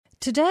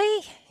Today,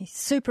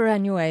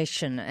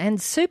 superannuation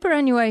and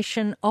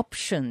superannuation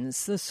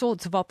options, the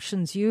sorts of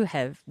options you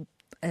have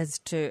as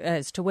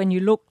to when you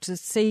look to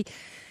see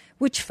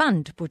which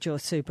fund to put your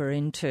super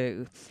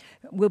into.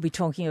 We'll be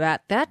talking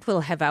about that.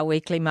 We'll have our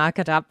weekly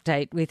market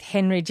update with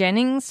Henry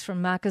Jennings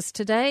from Marcus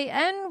Today,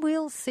 and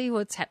we'll see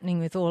what's happening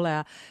with all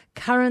our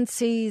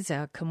currencies,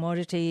 our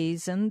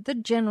commodities, and the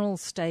general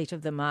state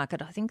of the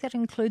market. I think that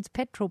includes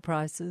petrol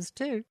prices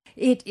too.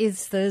 It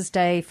is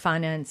Thursday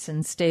Finance,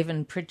 and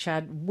Stephen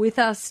Pritchard with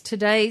us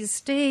today.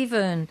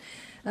 Stephen,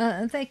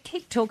 they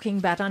keep talking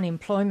about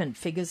unemployment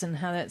figures and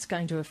how that's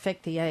going to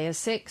affect the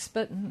ASX,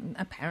 but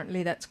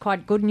apparently that's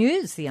quite good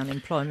news, the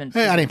unemployment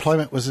figures. Yeah,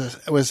 unemployment was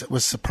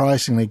surprisingly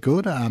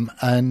good,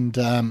 and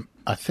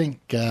I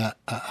think the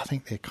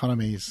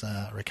economy's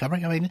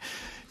recovering. I mean,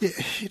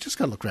 you just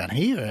got to look around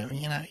here.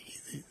 You know,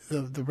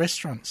 the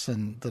restaurants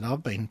that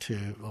I've been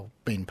to, or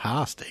been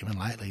past even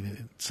lately,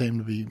 seem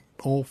to be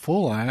all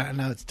full. I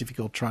know it's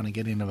difficult trying to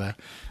get into a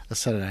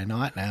Saturday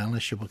night now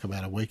unless you book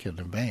about a week in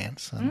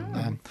advance.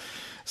 And,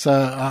 so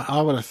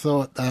I would have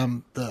thought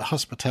the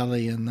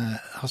hospitality and the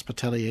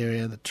hospitality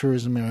area, the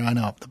tourism area, I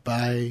know up the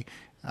bay,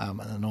 on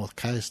the North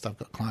Coast, I've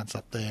got clients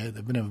up there.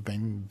 They've never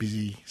been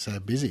so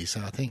busy.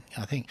 So I think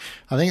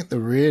the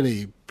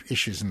really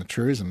issues in the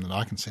tourism that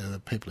I consider the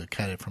people who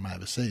cater from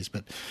overseas.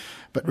 But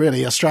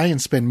really,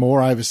 Australians spend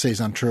more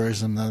overseas on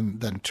tourism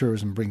than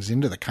tourism brings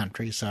into the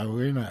country. So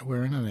we're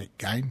in a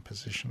gain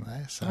position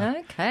there. So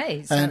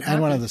okay. So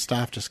and one of the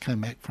staff just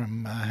came back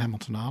from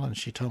Hamilton Island.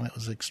 She told me it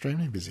was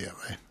extremely busy out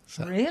there.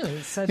 So,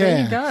 really? So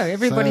there you go.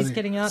 Everybody's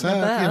getting out and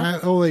about. You know,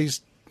 all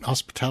these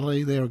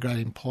hospitality, they're a great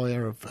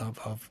employer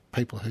of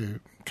people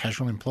who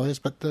casual employers,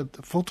 but the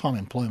full-time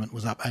employment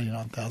was up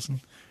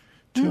 89,000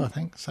 too, I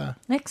think. So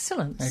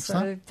excellent.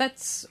 So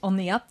that's on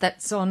the up. That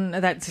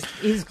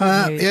is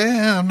good news.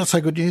 Yeah, not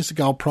so good news. The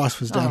gold price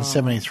was down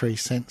 73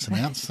 cents an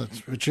ounce,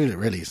 which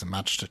really isn't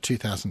much, to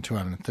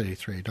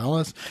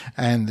 $2,233,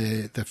 and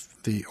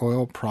the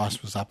oil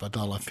price was up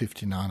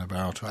 $1.59 a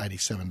barrel to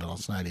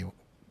 $87.81.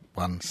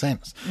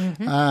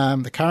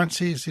 The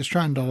currencies, the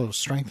Australian dollar was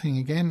strengthening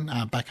again,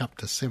 back up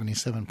to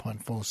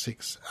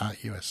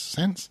 77.46 US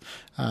cents,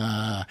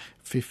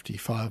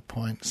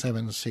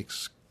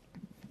 55.76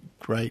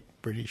 Great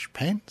British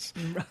pence,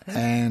 right,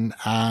 and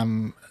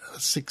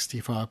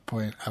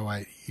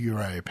 65.08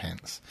 euro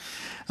pence.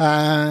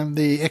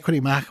 The equity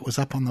market was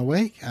up on the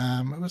week.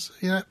 It was,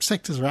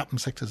 sectors are up and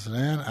sectors are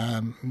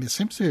down. There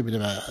seems to be a bit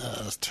of a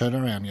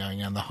turnaround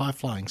going on. The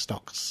high-flying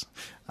stocks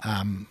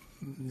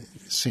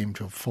seem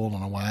to have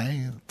fallen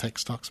away, tech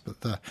stocks,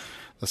 but the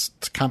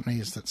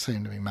companies that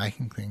seem to be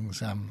making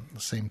things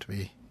seem to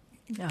be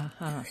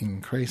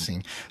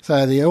increasing.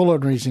 So the All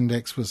Ordinaries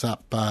Index was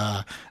up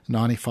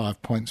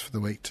 95 points for the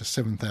week to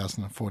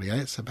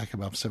 7,048, so back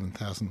above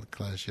 7,000 at the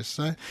close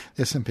yesterday.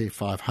 The S&P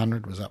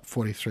 500 was up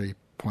 43.8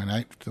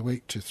 for the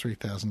week to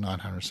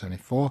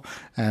 3,974,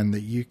 and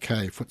the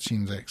UK FTSE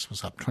Index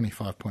was up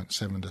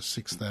 25.7 to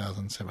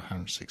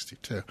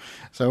 6,762.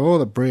 So all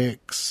the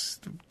bricks,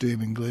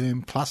 doom and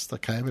gloom, plus the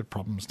COVID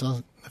problems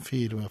doesn't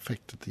appear to have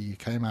affected the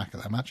UK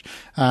market that much.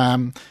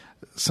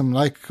 Some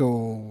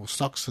local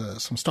stocks,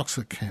 some stocks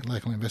that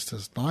local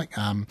investors like.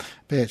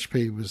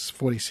 BHP was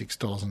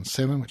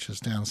 $46.07, which is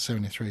down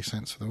 73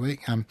 cents for the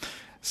week.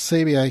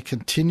 CBA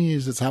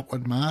continues its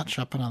upward march,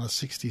 up another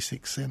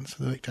 66 cents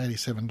for the week to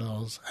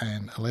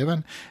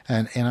 $87.11,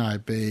 and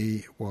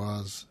NIB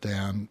was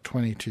down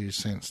 22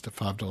 cents to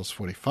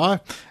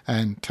 $5.45,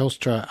 and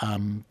Telstra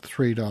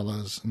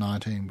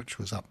 $3.19, which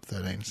was up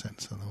 13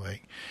 cents in the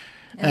week.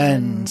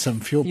 And some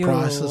fuel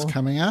prices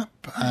coming up.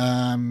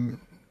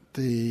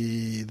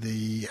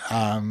 The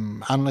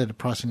unleaded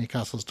price in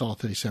Newcastle is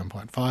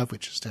 $1.37.5,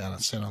 which is down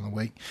a cent on the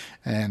week,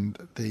 and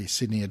the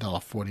Sydney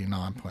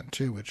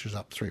 $1.49.2, which is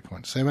up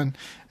 3.7,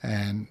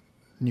 and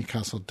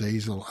Newcastle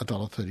diesel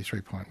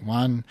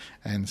 $1.33.1,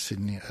 and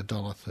Sydney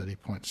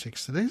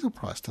 $1.30.6. The diesel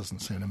price doesn't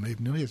seem to move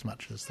nearly as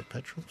much as the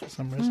petrol for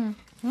some reason.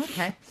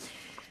 Okay.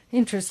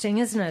 Interesting,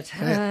 isn't it?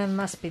 Yeah.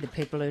 Must be the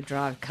people who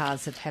drive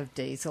cars that have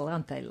diesel,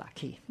 aren't they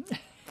lucky?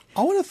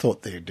 I would have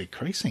thought they're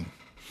decreasing.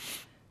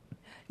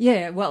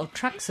 Yeah, well,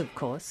 trucks, of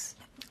course.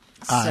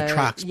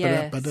 Trucks,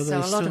 yeah, but so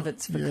a lot of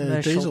it's for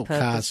commercial diesel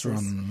purposes. Cars are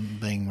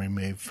being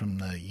removed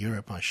from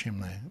Europe. I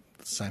assume they're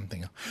the same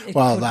thing.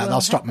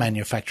 They'll stop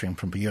manufacturing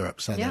from Europe,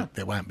 so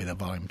there won't be the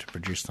volume to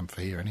produce them for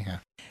here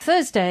anyhow.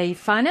 Thursday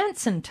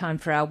Finance, and time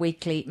for our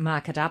weekly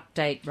market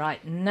update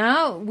right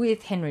now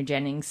with Henry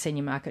Jennings,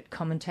 Senior Market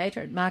Commentator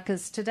at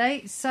Marcus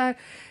Today. So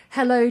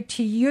hello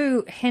to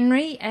you,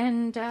 Henry,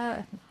 and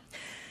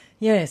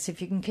yes,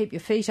 if you can keep your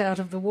feet out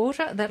of the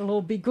water, that'll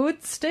all be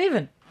good.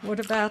 Stephen, what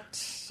about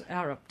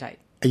our update?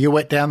 Are you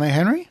wet down there,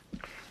 Henry?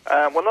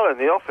 Well, not in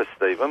the office,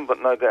 Stephen, but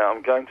no doubt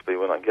I'm going to be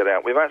when I get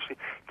out. We've actually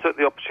took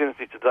the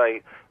opportunity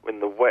today in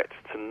the wet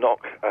to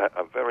knock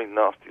a very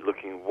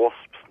nasty-looking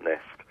wasp's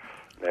nest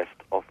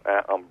off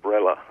our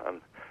umbrella,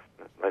 and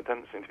they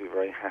don't seem to be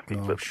very happy.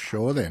 Oh, but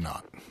sure they're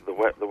not. The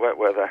wet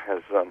weather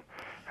has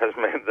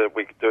meant that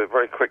we could do it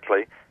very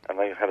quickly, and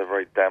they've had a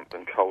very damp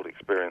and cold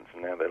experience,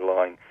 and now they're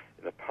lying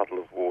in a puddle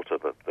of water,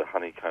 the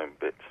honeycomb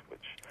bit, which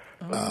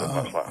looks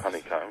much like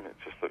honeycomb. It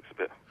just looks a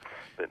bit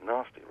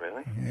nasty,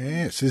 really.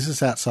 Yes, this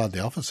is outside the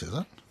office, is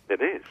it?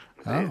 It is.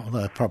 Well,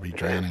 they're probably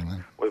drowning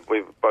then.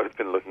 We've both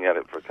been looking at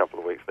it for a couple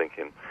of weeks,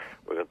 thinking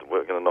we're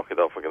going to knock it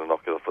off. We're going to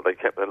knock it off, but they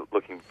kept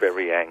looking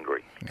very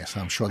angry. Yes,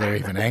 I'm sure they're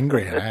even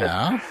angrier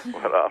now.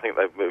 Well, I think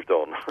they've moved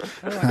on.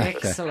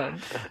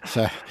 Excellent.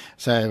 So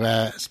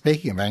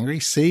speaking of angry,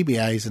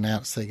 CBA's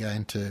announced they're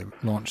going to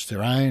launch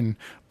their own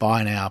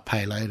buy now,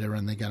 pay later,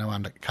 and they're going to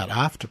undercut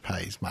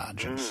Afterpay's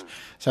margins.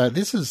 So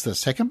this is the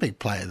second big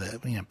player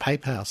that,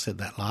 PayPal said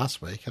that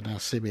last week, and now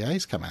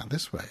CBA's come out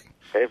this week.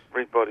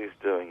 Everybody's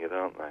doing it,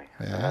 aren't they?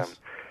 Yes.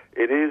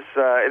 It is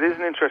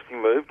an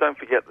interesting move. Don't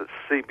forget that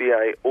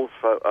CBA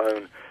also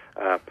own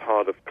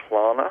part of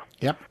Klarna,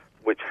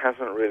 which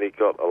hasn't really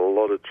got a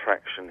lot of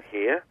traction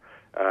here.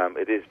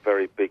 It is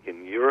very big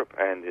in Europe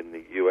and in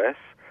the US,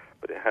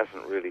 but it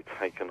hasn't really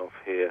taken off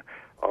here.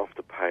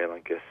 Afterpay and I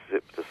guess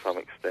Zip to some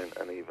extent,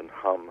 and even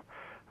Hum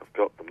have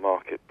got the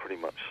market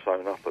pretty much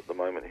sewn up at the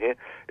moment here.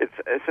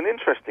 It's an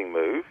interesting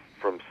move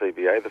from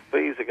CBA. The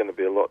fees are going to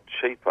be a lot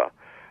cheaper.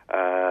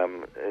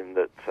 In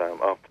that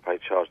Afterpay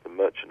charged the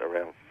merchant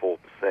around 4%,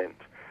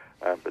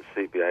 but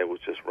CBA will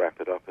just wrap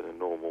it up in a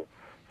normal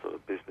sort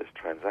of business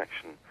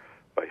transaction,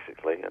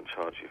 basically, and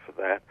charge you for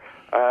that.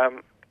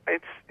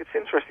 It's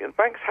interesting. And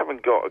banks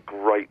haven't got a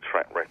great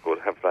track record,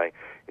 have they,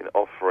 in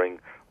offering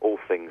all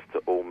things to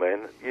all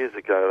men. Years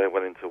ago, they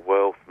went into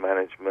wealth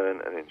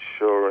management and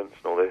insurance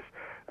and all this,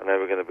 and they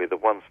were going to be the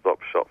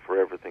one-stop shop for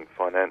everything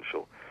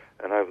financial.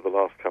 And over the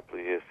last couple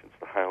of years, since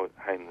the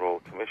Hayne Royal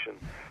Commission,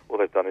 all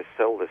they've done is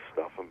sell this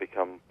stuff and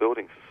become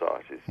building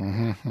societies.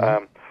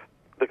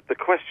 The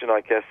question,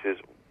 I guess, is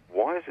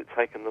why has it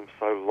taken them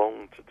so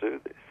long to do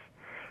this?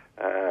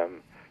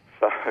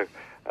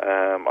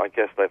 I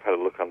guess they've had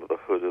a look under the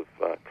hood of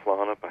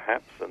Klarna,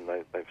 perhaps, and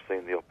they've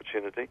seen the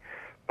opportunity.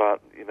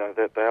 But,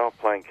 they are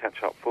playing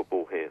catch-up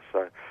football here.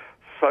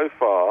 So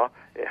far,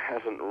 it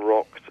hasn't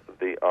rocked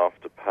the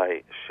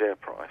Afterpay share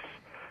price.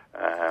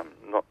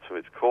 Not to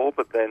its core,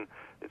 but then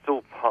it's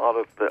all part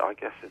of I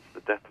guess it's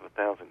the death of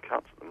 1,000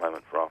 cuts at the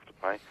moment for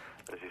Afterpay.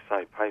 As you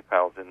say,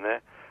 PayPal's in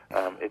there.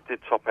 It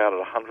did top out at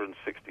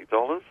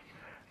 $160,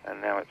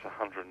 and now it's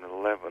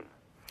 $111.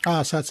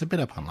 Oh, so it's a bit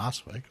up on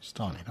last week. It was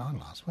 $99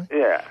 last week.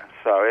 Yeah,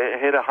 so it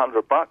hit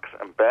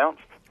 $100 and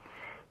bounced.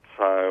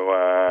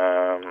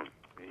 So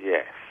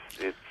yes,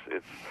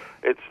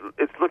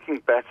 it's looking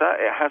better.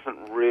 It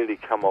hasn't really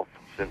come off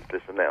since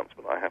this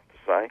announcement, I have to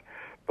say.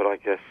 But I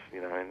guess,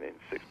 in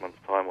 6 months'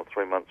 time or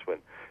 3 months, when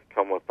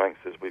Commonwealth Bank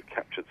says we've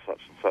captured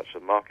such and such a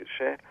market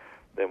share,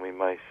 then we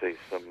may see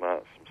some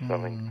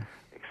selling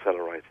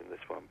accelerate in this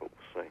one, but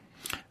we'll see.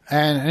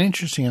 And an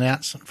interesting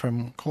announcement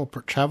from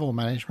Corporate Travel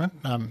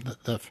Management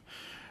that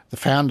the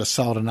founder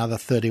sold another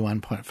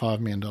 $31.5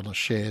 million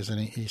shares,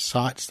 and he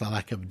cites the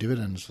lack of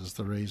dividends as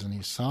the reason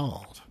he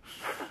sold.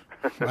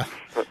 Well,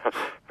 a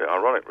bit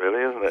ironic,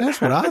 really, isn't it? That's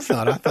what I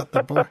thought. I thought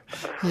the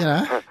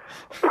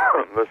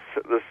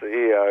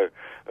CEO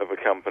of a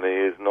company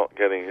is not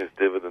getting his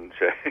dividend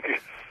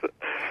checks.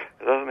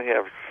 Doesn't he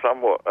have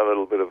a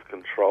little bit of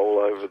control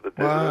over the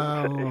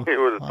dividends?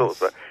 You would have thought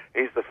so.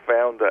 He's the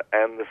founder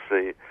and the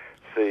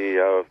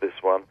CEO of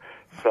this one.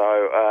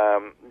 So,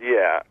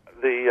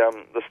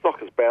 the stock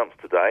has bounced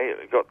today.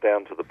 It got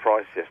down to the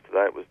price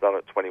yesterday. It was done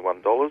at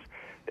 $21.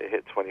 It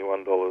hit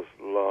 $21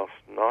 last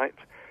night.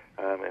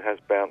 It has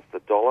bounced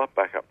 $1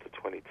 back up to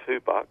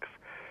 $22.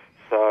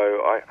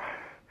 So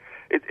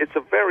it's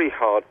a very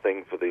hard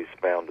thing for these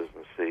founders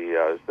and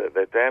CEOs.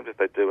 They're damned if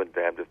they do and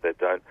damned if they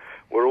don't.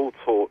 We're all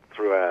taught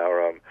through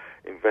our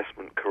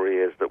investment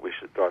careers that we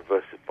should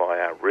diversify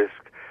our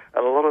risk.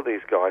 And a lot of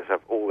these guys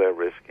have all their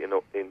risk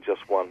in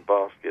just one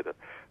basket.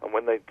 And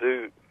when they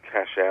do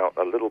cash out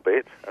a little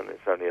bit, and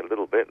it's only a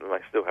little bit, and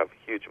they still have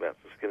huge amounts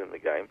of skin in the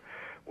game,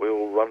 we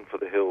all run for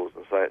the hills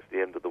and say it's the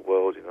end of the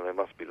world, they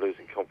must be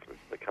losing confidence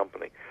in the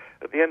company.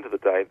 At the end of the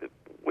day,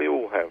 we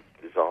all have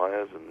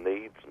desires and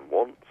needs and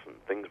wants and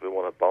things we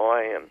want to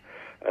buy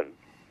and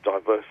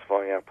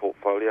diversifying our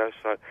portfolio.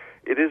 So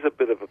it is a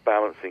bit of a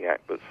balancing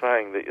act, but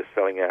saying that you're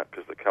selling out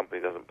because the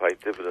company doesn't pay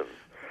dividends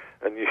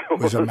and you're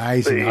was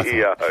amazing, the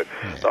CEO.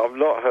 I've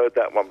not heard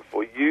that one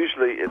before.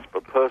 Usually it's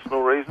for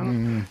personal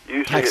reasons.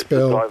 Usually it's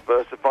to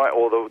diversify,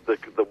 or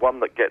the one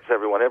that gets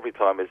everyone every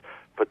time is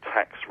for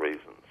tax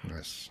reasons.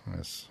 Yes.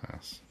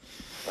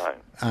 So,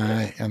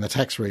 and the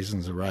tax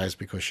reasons arise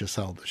because you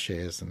sold the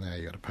shares and now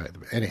you got to pay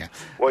them. Anyhow.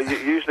 Well,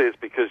 usually it's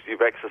because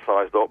you've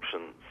exercised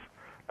options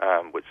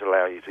which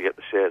allow you to get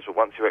the shares. But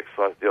once you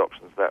exercise the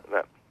options, that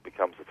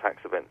becomes a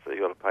tax event, so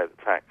you've got to pay the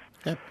tax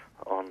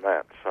on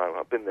that. So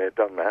I've been there,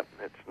 done that.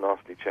 It's a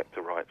nasty check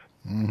to write.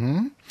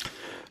 Mm-hmm.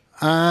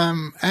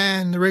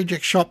 And the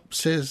Reject Shop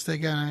says they're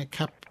going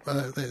to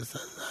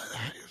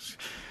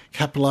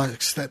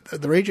capitalise that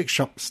the Reject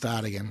Shop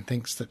starting and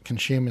thinks that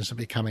consumers are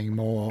becoming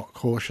more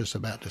cautious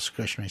about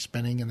discretionary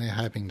spending, and they're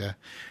hoping to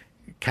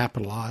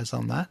capitalise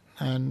on that.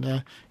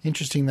 And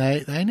interesting,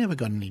 they never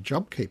got any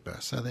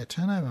JobKeeper, so their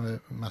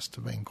turnover must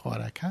have been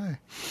quite okay.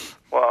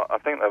 Well, I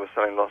think they were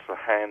selling lots of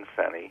hand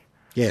sani,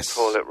 yes,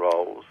 toilet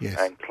rolls, yes,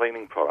 and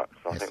cleaning products.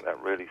 I yes. think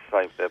that really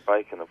saved their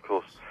bacon. Of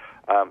course,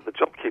 the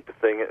JobKeeper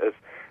thing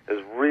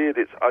has reared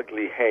its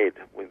ugly head.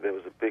 There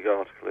was a big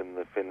article in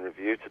the Fin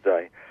Review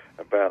today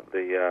about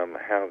the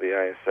how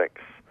the ASX,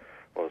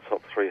 well, the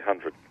top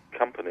 300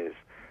 companies,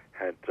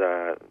 had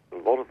a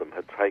lot of them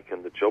had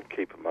taken the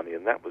JobKeeper money,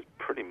 and that was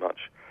pretty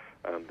much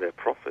their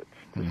profits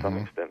to some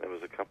extent. There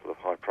was a couple of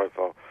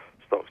high-profile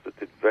stocks that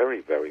did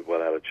very, very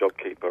well out of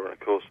JobKeeper, and of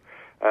course,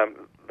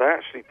 they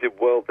actually did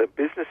well. Their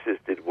businesses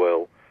did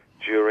well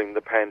during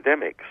the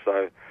pandemic,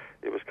 so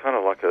it was kind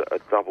of like a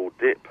double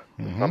dip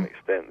to some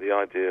extent. The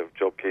idea of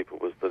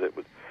JobKeeper was that it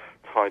would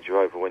tide you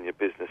over when your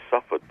business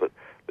suffered, but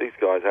these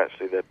guys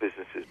actually, their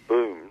businesses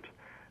boomed,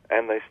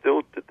 and they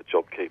still did the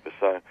JobKeeper.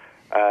 So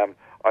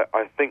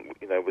I think,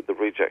 with the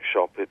Reject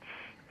Shop,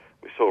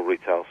 we saw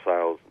retail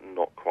sales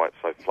not quite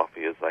so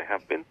fluffy as they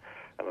have been,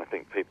 and I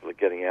think people are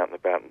getting out and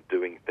about and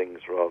doing things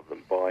rather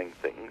than buying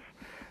things.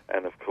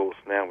 And of course,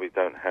 now we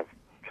don't have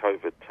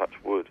COVID, touch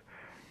wood,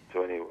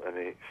 to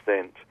any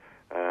extent.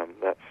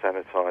 That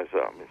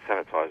sanitizer,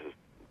 sanitizer's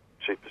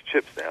cheap as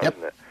chips now,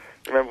 isn't it?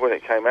 Remember when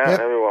it came out,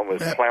 everyone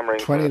was clamouring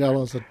for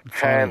 $20 a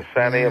hand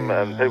sani,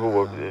 and people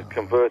were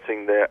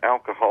converting their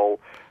alcohol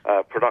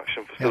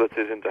production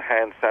facilities into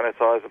hand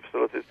sanitizer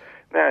facilities.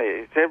 Now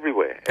it's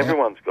everywhere.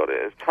 Everyone's got it.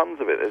 There's tons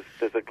of it.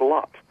 There's a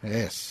glut.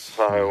 Yes.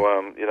 So,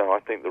 I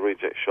think the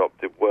Reject Shop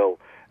did well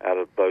out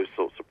of those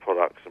sorts of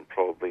products, and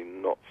probably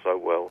not so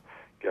well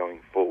going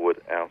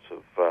forward out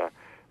of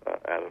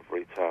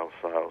retail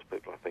sales.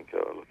 People, I think,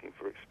 are looking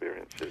for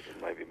experiences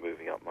and maybe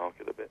moving up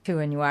market a bit.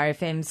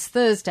 2NURFM's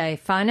Thursday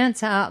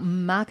Finance Hour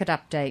Market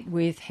Update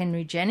with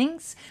Henry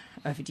Jennings.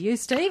 Over to you,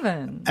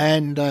 Stephen.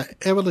 And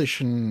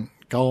Evolution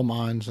Gold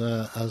Mines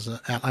is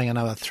outlaying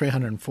another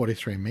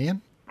 $343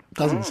 million.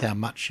 Doesn't sound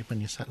much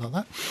when you say it like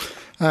that.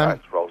 No,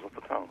 it rolls off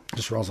the tongue.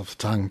 Just rolls off the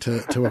tongue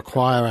to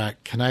acquire a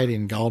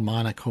Canadian gold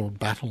miner called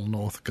Battle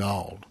North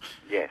Gold.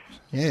 Yes.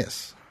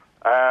 Yes.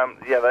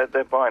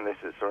 They're buying this.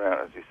 It's around,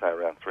 as you say,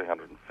 around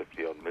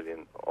 350 odd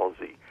million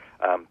Aussie.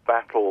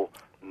 Battle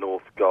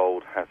North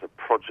Gold has a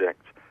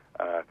project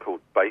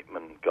called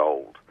Bateman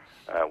Gold,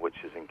 which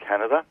is in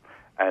Canada,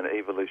 and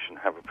Evolution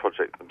have a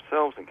project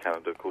themselves in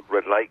Canada called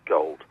Red Lake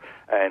Gold,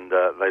 and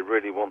they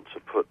really want to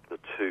put the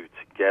two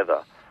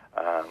together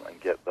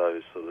and get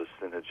those sort of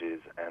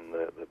synergies and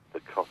the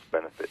cost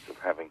benefits of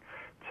having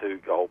two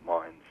gold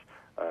mines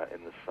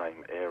in the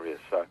same area.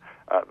 So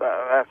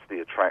that's the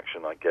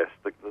attraction, I guess.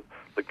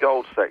 The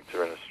gold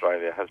sector in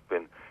Australia has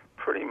been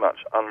pretty much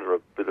under a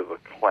bit of a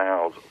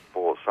cloud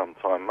for some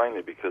time,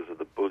 mainly because of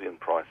the bullion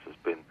price has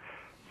been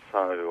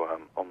so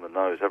on the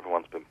nose.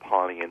 Everyone's been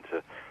piling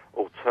into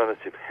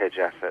alternative hedge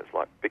assets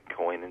like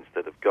Bitcoin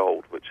instead of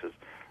gold, which has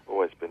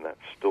always been that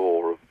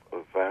store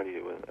of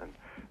value and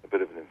a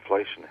bit of an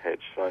inflation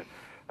hedge. So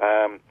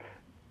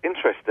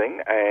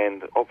interesting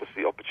and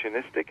obviously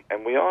opportunistic,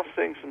 and we are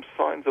seeing some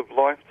signs of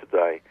life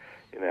today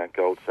in our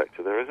gold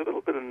sector. There is a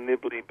little bit of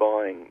nibbly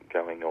buying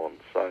going on,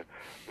 so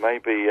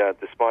maybe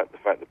despite the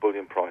fact the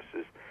bullion price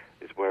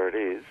is where it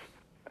is,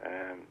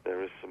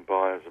 there is some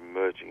buyers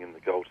emerging in the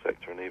gold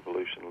sector, and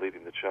Evolution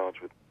leading the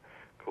charge with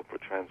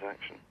corporate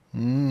transaction.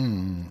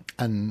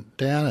 And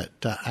down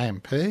at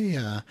AMP,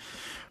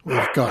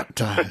 we've got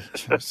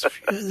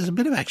there's a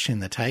bit of action in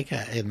the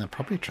taker in the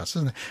property trust,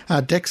 isn't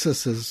there?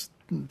 Dexus is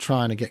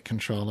trying to get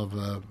control of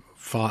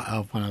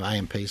one of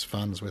AMP's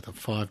funds with a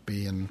 $5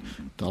 billion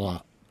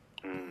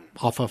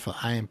offer for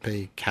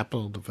AMP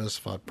Capital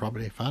Diversified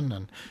Property Fund,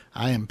 and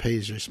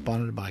AMP's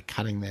responded by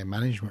cutting their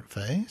management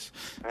fees.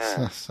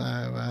 It's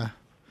a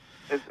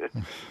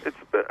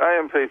bit,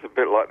 AMP's a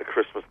bit like the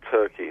Christmas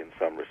turkey in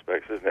some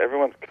respects, isn't it?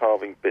 Everyone's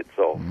carving bits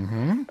off,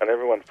 and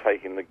everyone's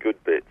taking the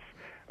good bits,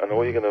 and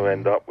all you're going to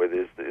end up with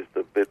is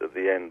the bit at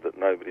the end that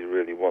nobody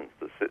really wants,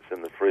 that sits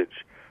in the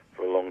fridge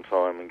for a long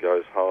time and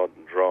goes hard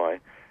and dry,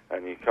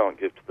 and you can't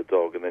give to the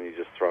dog, and then you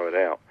just throw it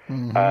out.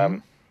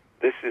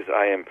 This is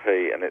AMP,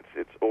 and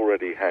it's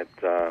already had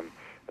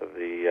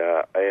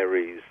the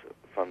Ares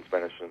Funds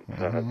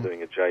Management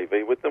doing a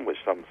JV with them, which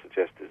some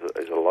suggest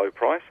is a low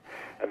price.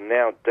 And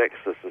now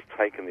Dexus has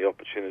taken the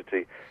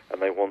opportunity,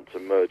 and they want to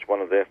merge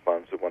one of their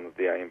funds with one of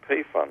the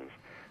AMP funds.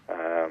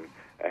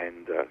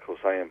 And of course,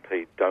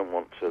 AMP don't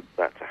want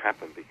that to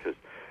happen because,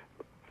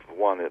 for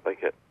one, they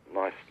get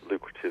nice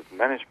lucrative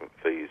management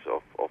fees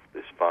off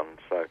this fund.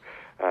 So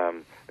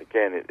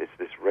again, it's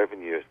this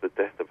revenue, it's the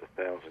death of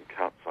 1,000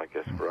 cuts, I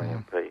guess, for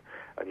AMP,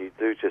 and you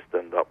do just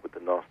end up with the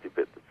nasty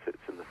bit that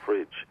sits in the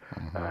fridge,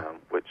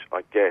 which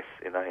I guess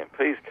in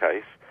AMP's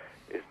case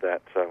is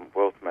that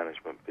wealth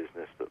management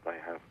business that they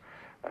have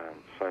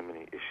so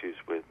many issues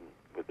with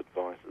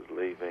advisors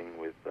leaving,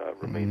 with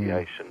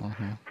remediation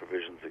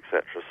provisions,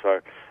 etc.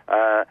 So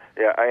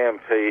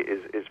AMP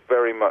is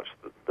very much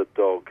the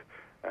dog.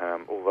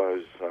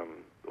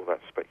 All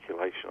that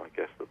speculation, I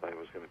guess, that there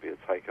was going to be a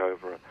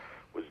takeover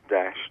was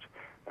dashed.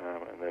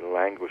 and they're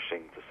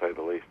languishing, to say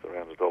the least,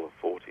 around $1.40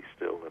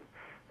 still, and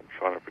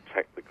trying to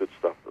protect the good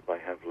stuff that they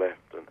have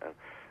left, and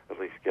at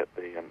least get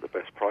the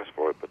best price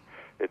for it. But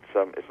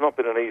it's not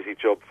been an easy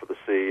job for the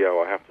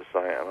CEO, I have to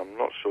say, and I'm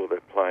not sure they're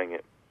playing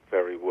it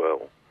very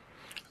well.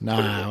 No,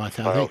 I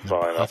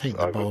think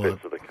the board.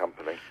 Bits of the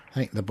company. I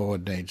think the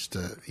board needs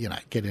to,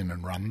 get in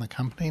and run the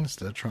company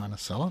instead of trying to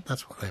sell it.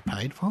 That's what they're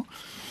paid for.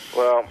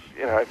 Well,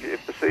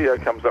 if the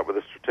CEO comes up with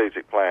a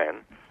strategic plan,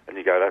 and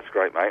you go, "That's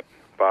great, mate,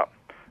 but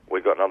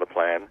we've got another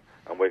plan,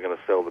 and we're going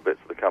to sell the bits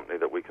of the company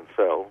that we can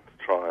sell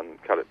to try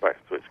and cut it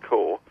back to its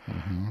core,"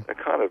 it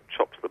kind of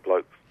chops the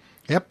bloke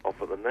off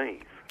at the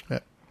knees.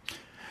 Yep.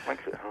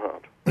 Makes it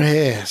hard.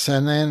 Yes,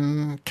 and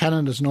then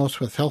Canada's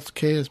Northwest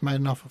Healthcare has made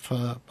an offer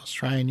for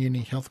Australian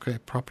Uni Healthcare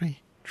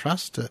Property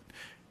Trust at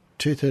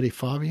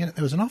 $235 a unit.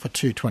 There was an offer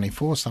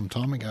 $224 some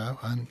time ago,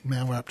 and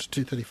now we're up to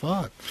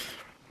 $235.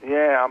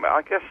 Yeah,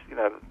 I guess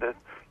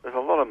there's a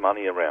lot of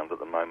money around at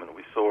the moment.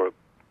 We saw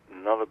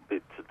another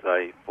bid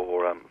today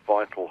for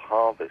Vital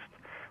Harvest,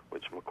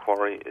 which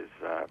Macquarie is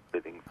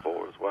bidding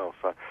for as well.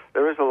 So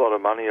there is a lot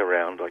of money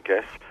around, I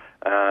guess,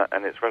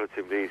 and it's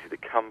relatively easy to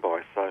come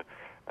by. So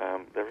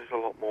there is a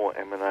lot more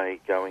M&A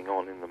going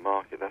on in the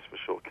market, that's for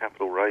sure.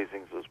 Capital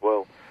raisings as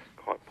well,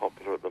 quite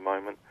popular at the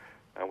moment.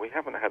 And we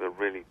haven't had a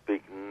really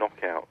big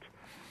knockout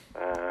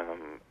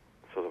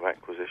sort of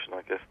acquisition.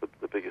 I guess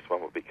the biggest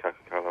one would be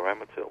Coca-Cola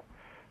Amatil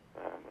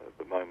at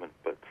the moment.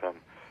 But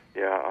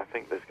I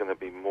think there's going to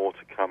be more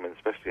to come,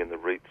 especially in the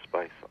REIT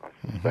space, I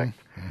suspect,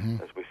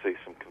 as we see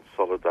some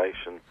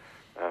consolidation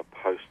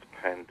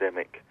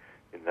post-pandemic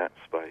in that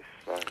space.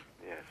 So,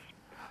 yes,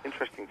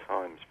 interesting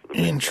times for the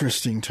REIT.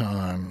 Interesting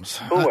times.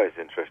 Always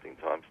interesting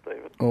times,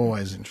 Stephen.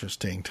 Always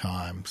interesting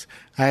times.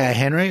 Hey,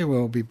 Henry,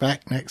 we'll be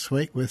back next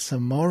week with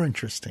some more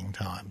interesting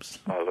times.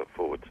 I look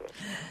forward to it.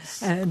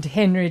 And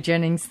Henry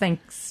Jennings,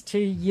 thanks to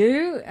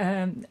you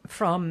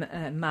from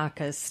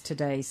Marcus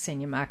Today,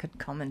 Senior Market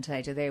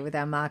Commentator there with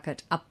our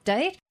market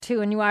update.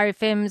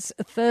 2NURFM's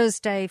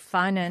Thursday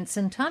Finance,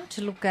 and time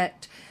to look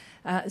at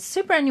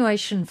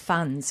superannuation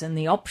funds and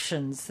the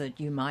options that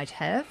you might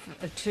have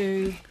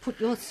to put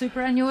your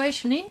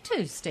superannuation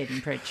into,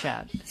 Stephen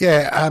Pritchard.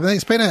 Yeah,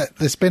 there's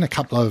been a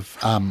couple of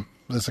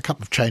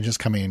changes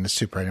coming into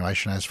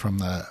superannuation as from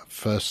the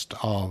 1st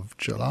of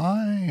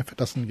July, if it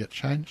doesn't get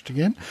changed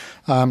again.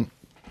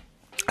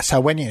 So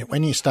when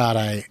you start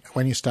a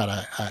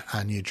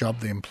new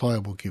job, the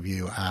employer will give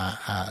you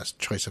a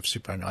choice of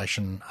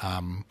superannuation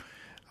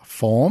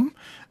form.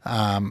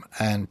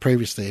 And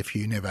previously, if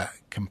you never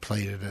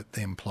completed it,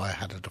 the employer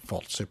had a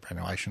default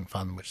superannuation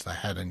fund, which they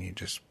had, and you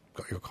just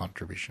got your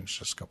contributions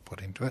just got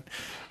put into it.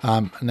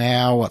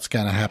 Now what's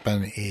going to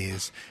happen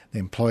is the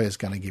employer is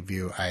going to give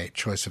you a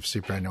choice of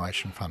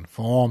superannuation fund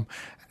form,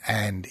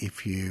 and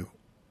if you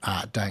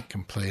don't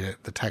complete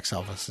it, the tax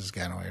office is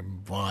going to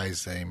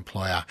advise the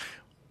employer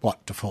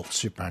what default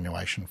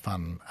superannuation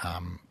fund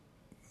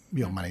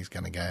your money's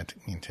going to go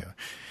into.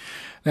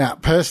 Now,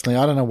 personally,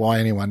 I don't know why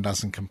anyone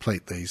doesn't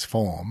complete these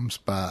forms,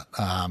 but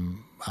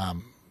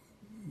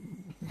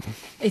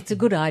it's a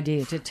good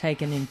idea to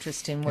take an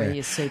interest in where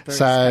your super is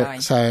going.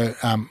 So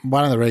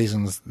one of the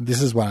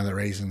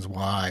reasons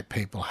why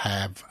people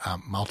have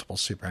multiple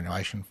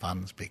superannuation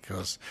funds,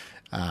 because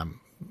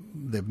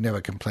they've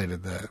never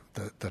completed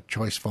the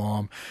choice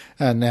form,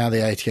 and now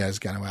the ATO is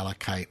going to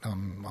allocate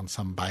on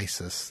some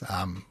basis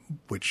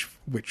which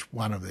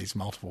one of these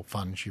multiple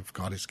funds you've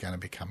got is going to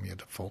become your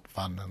default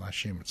fund, and I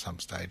assume at some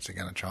stage they're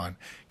going to try and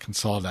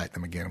consolidate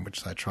them again,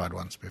 which they tried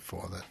once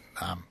before.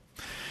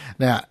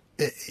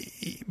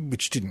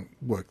 Which didn't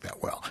work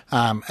that well.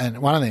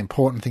 And one of the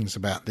important things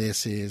about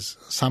this is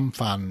some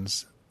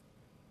funds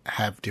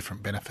have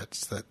different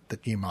benefits that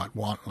you might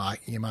want.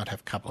 Like you might have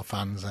a couple of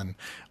funds and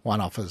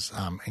one offers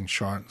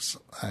insurance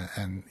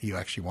and you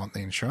actually want the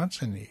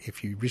insurance, and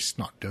if you risk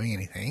not doing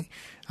anything,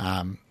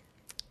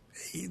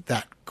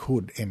 that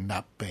could end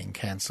up being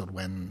cancelled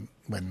when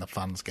the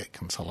funds get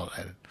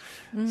consolidated.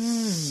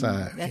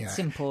 So that's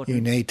important.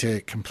 You need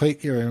to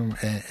complete your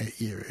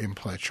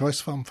employer choice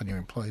form. For new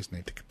employees,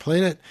 need to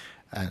complete it.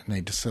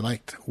 Need to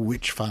select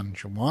which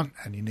funds you want,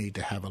 and you need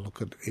to have a look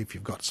at, if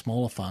you've got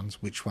smaller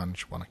funds, which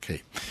ones you want to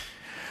keep.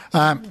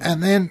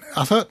 And then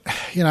I thought,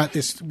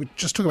 we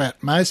just talk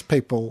about most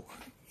people.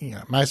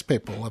 Most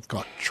people have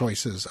got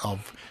choices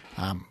of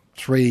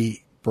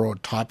 3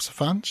 broad types of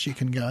funds you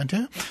can go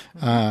into.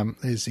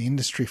 There's the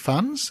industry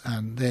funds,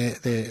 and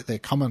they're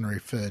commonly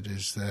referred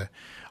as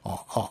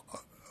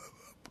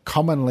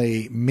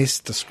commonly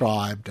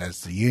misdescribed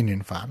as the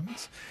union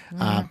funds.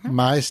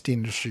 Most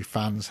industry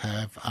funds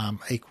have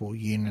equal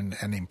union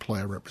and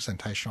employer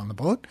representation on the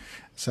board.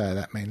 So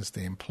that means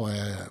the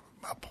employer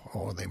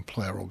or the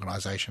employer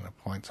organisation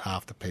appoints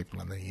half the people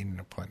and the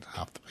union appoints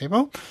half the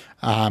people.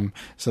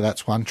 So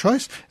that's one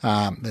choice.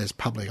 There's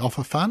public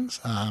offer funds,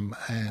 and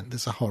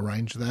there's a whole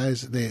range of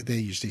those. They're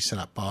usually set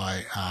up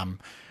by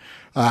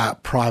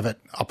Private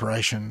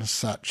operations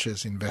such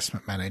as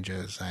investment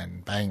managers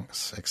and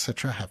banks,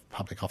 etc., have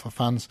public offer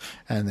funds.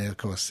 And then, of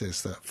course,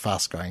 there's the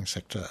fast-growing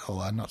sector,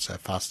 although not so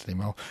fast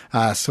anymore,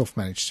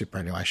 self-managed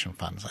superannuation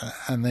funds.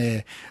 And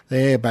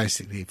they're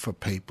basically for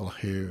people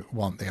who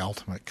want the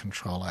ultimate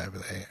control over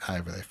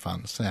their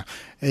funds. Now,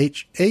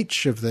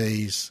 each of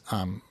these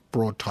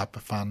broad type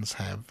of funds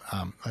have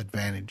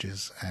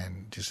advantages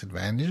and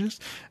disadvantages.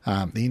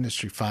 The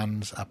industry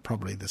funds are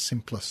probably the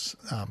simplest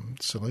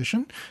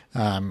solution,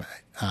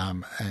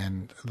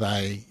 and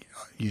they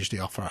usually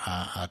offer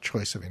a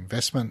choice of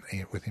investment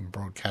within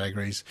broad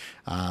categories,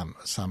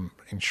 some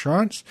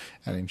insurance,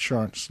 and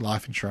insurance,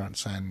 life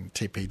insurance and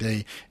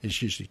TPD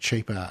is usually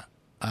cheaper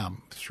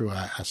through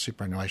a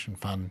superannuation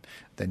fund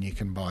than you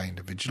can buy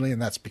individually, and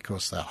that's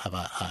because they'll have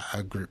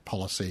a group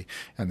policy,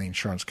 and the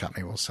insurance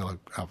company will sell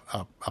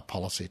a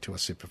policy to a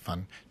super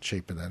fund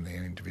cheaper than the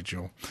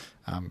individual,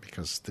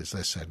 because there's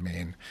less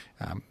admin,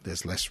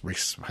 there's less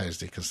risk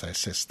supposedly because they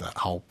assess the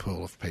whole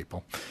pool of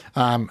people.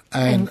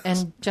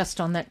 And just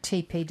on that,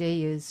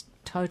 TPD is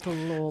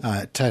total or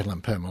total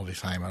and permanent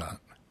disablement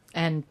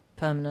and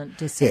permanent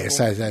disability. Yeah,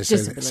 so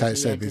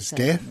there's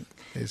death.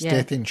 There's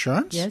death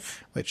insurance, yes,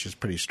 which is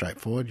pretty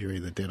straightforward. You're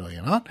either dead or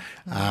you're not.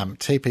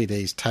 TPD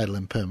is total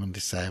and permanent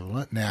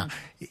disablement. Now,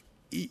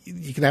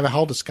 you can have a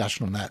whole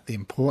discussion on that. The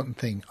important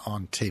thing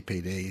on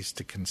TPD is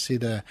to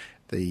consider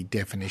the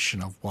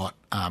definition of what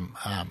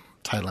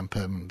total and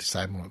permanent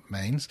disablement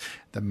means.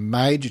 The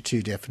major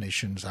two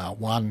definitions are,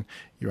 one,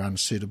 you're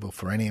unsuitable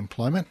for any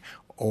employment,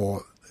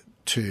 or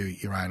two,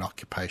 your own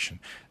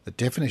occupation. The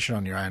definition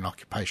on your own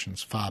occupation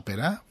is far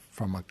better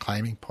from a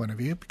claiming point of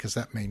view, because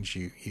that means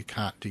you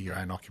can't do your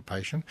own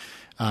occupation.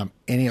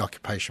 Any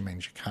occupation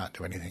means you can't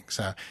do anything.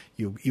 So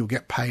you'll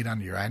get paid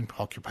under your own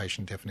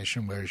occupation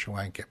definition, whereas you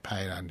won't get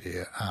paid under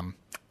your,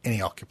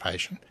 any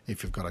occupation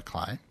if you've got a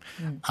claim.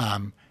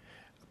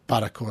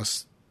 But of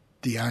course,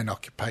 the own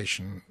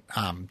occupation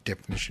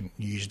definition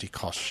usually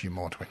costs you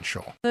more to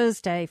insure.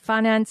 Thursday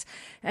Finance,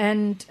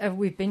 and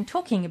we've been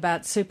talking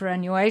about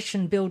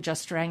superannuation. Bill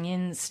just rang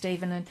in,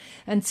 Stephen,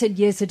 and said,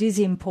 yes, it is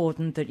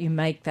important that you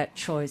make that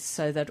choice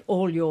so that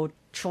all your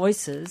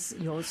choices,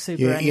 your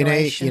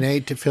superannuation... You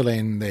need to fill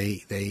in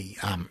the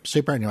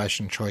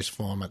superannuation choice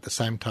form at the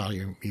same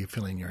time you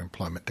fill in your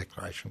employment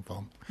declaration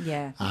form.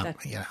 Yeah.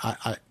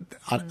 I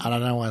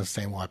don't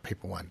understand why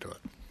people won't do it.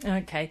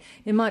 Okay.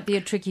 It might be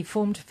a tricky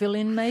form to fill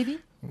in, maybe?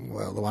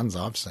 Well, the ones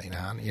I've seen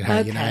aren't. You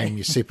name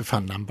your super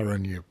fund number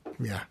and you...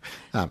 Yeah,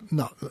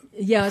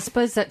 I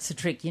suppose that's the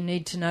trick. You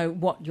need to know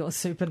what your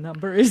super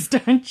number is,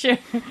 don't you?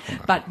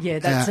 But, yeah,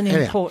 that's an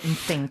important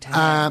thing to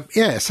have.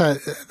 So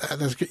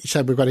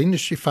we've got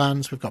industry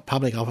funds, we've got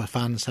public offer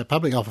funds. So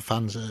public offer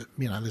funds,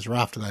 there's a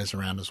raft of those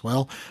around as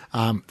well.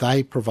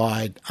 They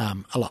provide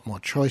a lot more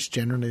choice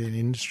generally than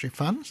industry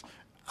funds.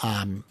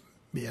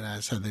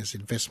 So there's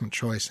investment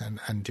choice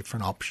and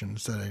different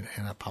options that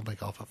are in a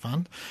public offer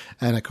fund.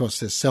 And, of course,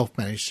 there's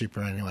self-managed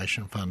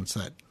superannuation funds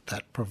that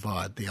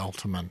provide the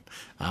ultimate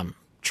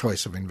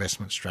choice of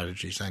investment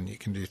strategies, and you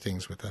can do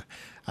things with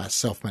a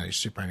self-managed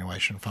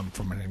superannuation fund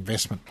from an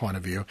investment point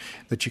of view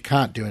that you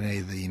can't do in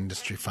either the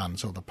industry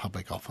funds or the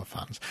public offer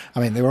funds. I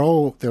mean, they're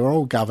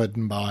all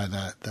governed by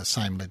the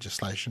same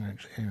legislation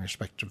in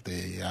respect of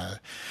the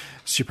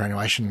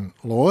superannuation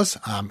laws.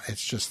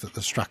 It's just that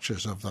the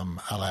structures of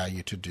them allow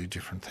you to do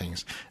different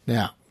things.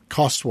 Now,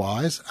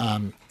 cost-wise,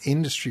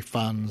 industry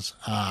funds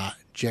are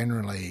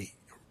generally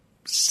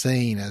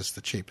seen as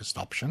the cheapest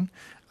option.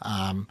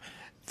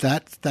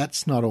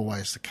 That's not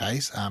always the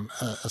case.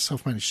 A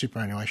self-managed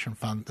superannuation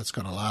fund that's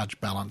got a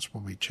large balance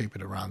will be cheaper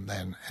to run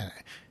than,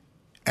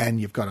 and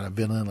you've got a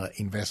vanilla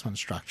investment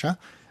structure,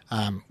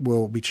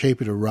 will be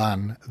cheaper to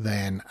run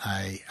than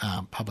a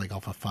public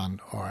offer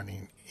fund or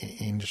an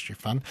industry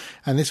fund.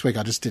 And this week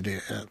I just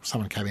did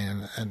someone came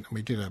in and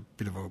we did a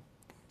bit of a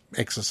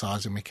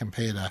exercise, and we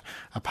compared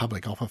a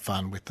public offer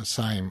fund with the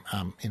same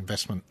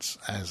investments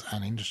as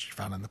an industry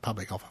fund, and the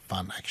public offer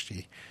fund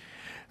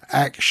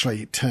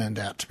actually turned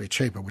out to be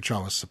cheaper, which I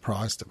was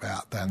surprised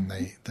about than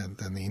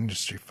the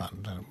industry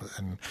fund.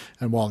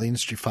 And while the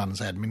industry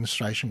fund's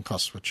administration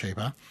costs were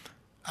cheaper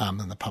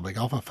than the public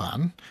offer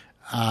fund,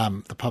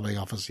 the public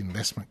offer's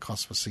investment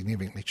costs were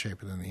significantly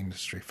cheaper than the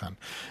industry fund.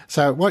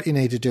 So what you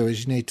need to do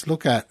is you need to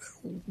look at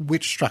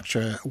which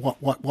structure,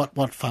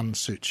 what fund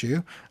suits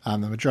you. The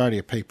majority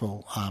of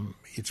people,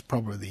 it's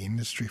probably the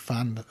industry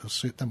fund that will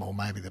suit them, or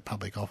maybe the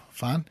public offer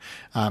fund,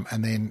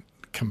 and then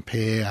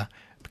compare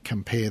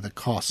the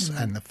costs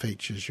and the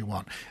features you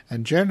want.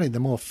 And generally, the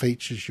more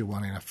features you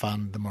want in a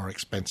fund, the more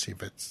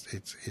expensive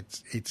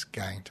it's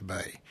going to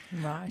be.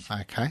 Right.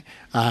 Okay.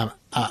 A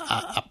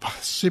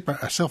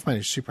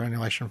self-managed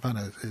superannuation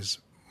fund is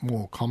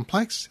more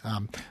complex.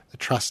 The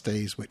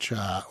trustees, which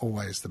are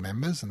always the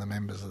members, and the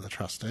members are the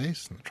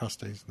trustees, and the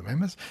trustees are the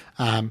members,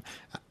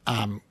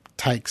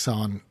 takes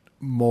on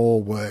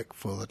more work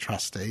for the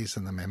trustees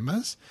and the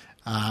members.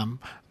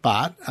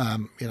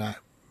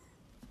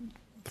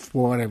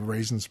 For whatever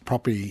reasons,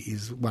 property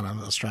is one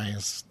of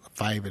Australia's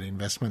favoured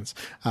investments.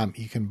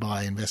 You can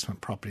buy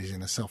investment properties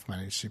in a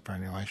self-managed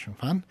superannuation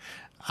fund,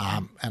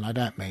 and I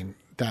don't mean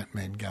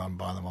go and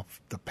buy them off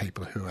the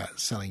people who are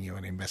selling you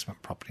an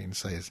investment property and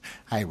says,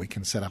 hey, we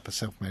can set up a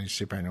self-managed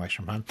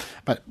superannuation fund.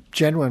 But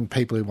genuine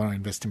people who want to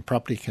invest in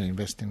property can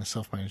invest in a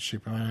self-managed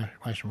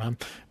superannuation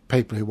fund.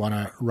 People who want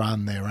to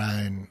run their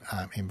own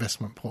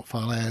investment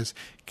portfolios,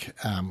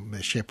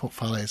 their share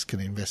portfolios, can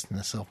invest in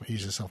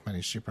use a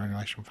self-managed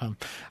superannuation fund.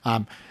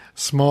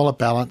 Smaller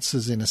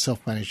balances in a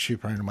self-managed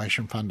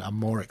superannuation fund are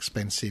more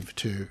expensive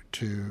to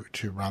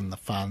run the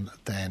fund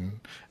than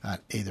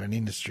either an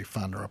industry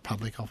fund or a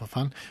public offer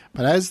fund.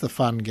 But as the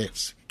fund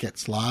gets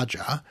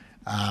larger,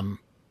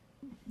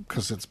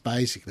 because it's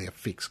basically a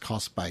fixed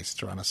cost base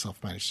to run a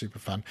self-managed super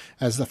fund.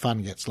 As the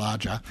fund gets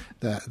larger,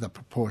 the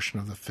proportion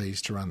of the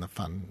fees to run the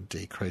fund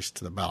decrease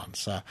to the balance.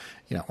 So,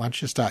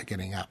 once you start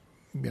getting up,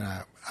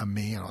 $1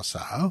 million or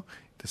so,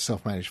 the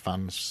self-managed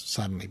funds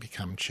suddenly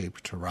become cheaper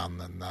to run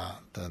than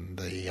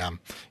the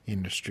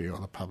industry or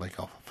the public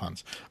offer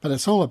funds. But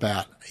it's all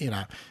about,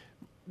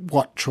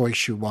 what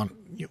choice you want,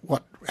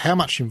 how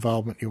much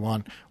involvement you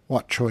want,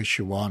 what choice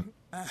you want,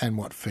 and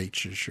what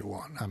features you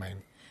want.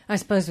 I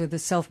suppose with the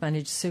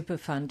self-managed super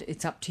fund,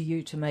 it's up to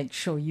you to make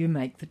sure you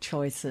make the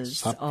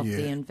choices of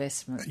the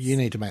investments. You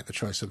need to make the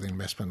choice of the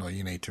investment, or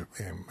you need to,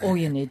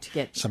 you need to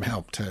get some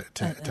help to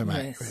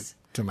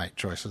make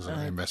choices of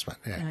the investment.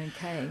 Yeah.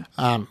 Okay.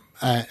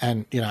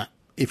 And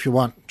if you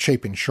want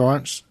cheap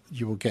insurance,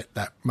 you will get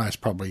that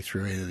most probably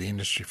through either the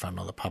industry fund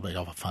or the public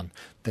offer fund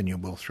than you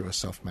will through a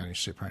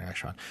self-managed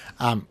superannuation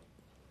fund.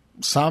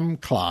 Some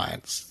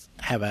clients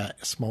have a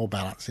small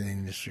balance in an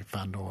industry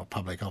fund or a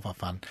public offer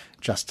fund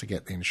just to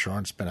get the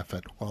insurance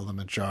benefit, while the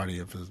majority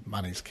of the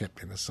money is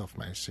kept in the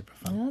self-managed super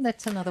fund. Oh,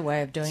 that's another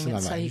way of doing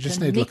it. So you just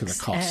can need to look mix at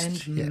the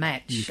cost and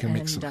match. You can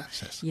mix and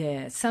match, yes.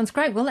 Yeah, sounds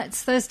great. Well,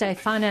 that's Thursday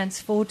Finance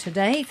for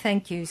today.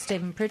 Thank you,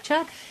 Stephen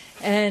Pritchard.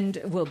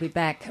 And we'll be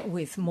back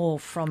with more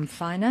from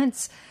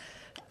Finance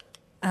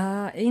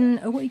in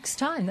a week's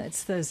time.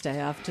 That's Thursday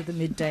after the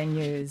midday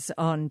news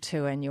on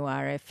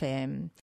 2NURFM.